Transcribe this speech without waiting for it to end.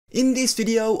In this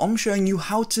video, I'm showing you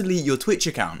how to delete your Twitch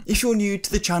account. If you're new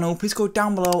to the channel, please go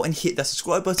down below and hit that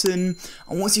subscribe button.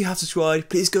 And once you have subscribed,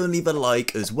 please go and leave a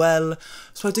like as well.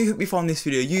 So I do hope you found this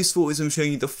video useful, as I'm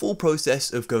showing you the full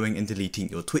process of going and deleting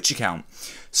your Twitch account.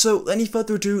 So without any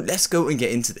further ado, let's go and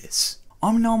get into this.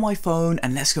 I'm now on my phone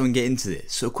and let's go and get into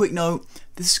this. So quick note,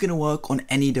 this is going to work on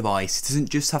any device. It doesn't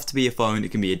just have to be a phone,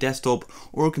 it can be a desktop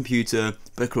or a computer,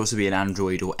 but it could also be an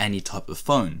Android or any type of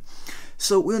phone.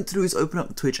 So what we want to do is open up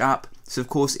the Twitch app. So of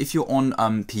course, if you're on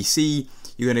PC,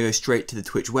 you're going to go straight to the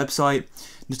Twitch website.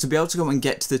 Now, to be able to go and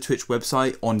get to the Twitch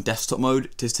website on desktop mode,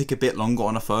 it does take a bit longer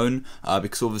on a phone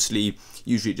because obviously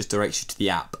usually it just directs you to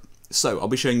the app. So I'll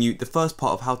be showing you the first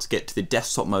part of how to get to the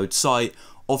desktop mode site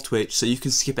of Twitch, so you can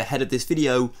skip ahead of this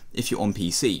video if you're on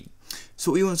PC.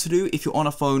 So what you want to do if you're on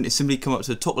a phone is simply come up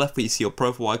to the top left where you see your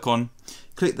profile icon,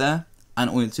 click there, and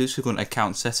all you want to do is click on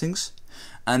account settings.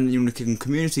 And you want to click on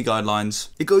community guidelines.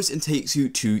 It goes and takes you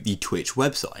to the Twitch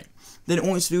website. Then all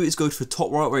you want to do is go to the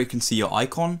top right where you can see your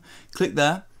icon, click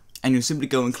there, and you'll simply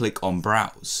go and click on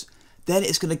browse. Then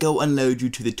it's going to go and load you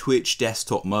to the Twitch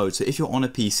desktop mode. So if you're on a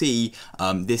PC,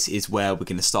 this is where we're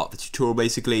going to start the tutorial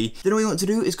basically. Then all you want to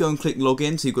do is go and click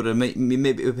login. So you've got to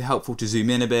maybe it would be helpful to zoom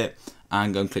in a bit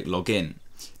and go and click login.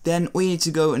 Then all you need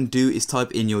to go and do is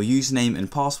type in your username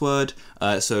and password,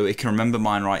 so it can remember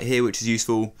mine right here, which is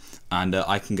useful, and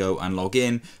I can go and log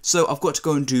in. So I've got to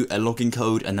go and do a login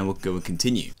code and then we'll go and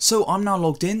continue. So I'm now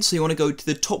logged in, so you want to go to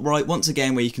the top right once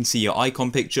again where you can see your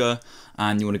icon picture,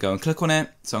 and you want to go and click on it.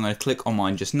 So I'm going to click on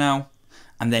mine just now,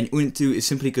 and then all you need to do is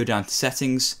simply go down to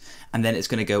settings, and then it's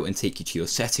going to go and take you to your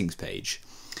settings page.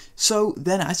 So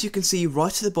then, as you can see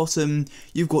right at the bottom,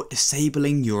 you've got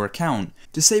disabling your account.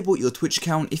 Disable your Twitch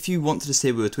account. If you want to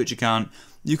disable your Twitch account,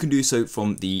 you can do so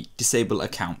from the disable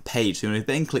account page. So you want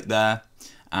to then click there,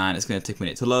 and it's going to take a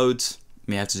minute to load.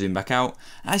 You may have to zoom back out.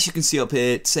 As you can see up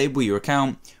here, disable your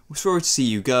account. We're sorry to see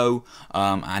you go,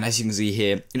 and as you can see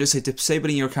here, it does say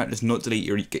disabling your account does not delete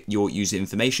your user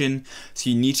information, so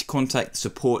you need to contact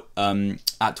support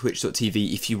at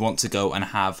twitch.tv if you want to go and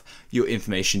have your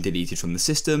information deleted from the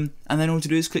system. And then all to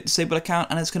do is click disable account,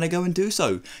 and it's going to go and do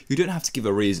so. You don't have to give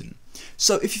a reason.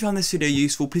 So if you found this video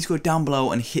useful, please go down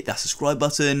below and hit that subscribe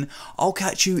button. I'll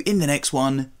catch you in the next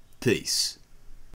one. Peace.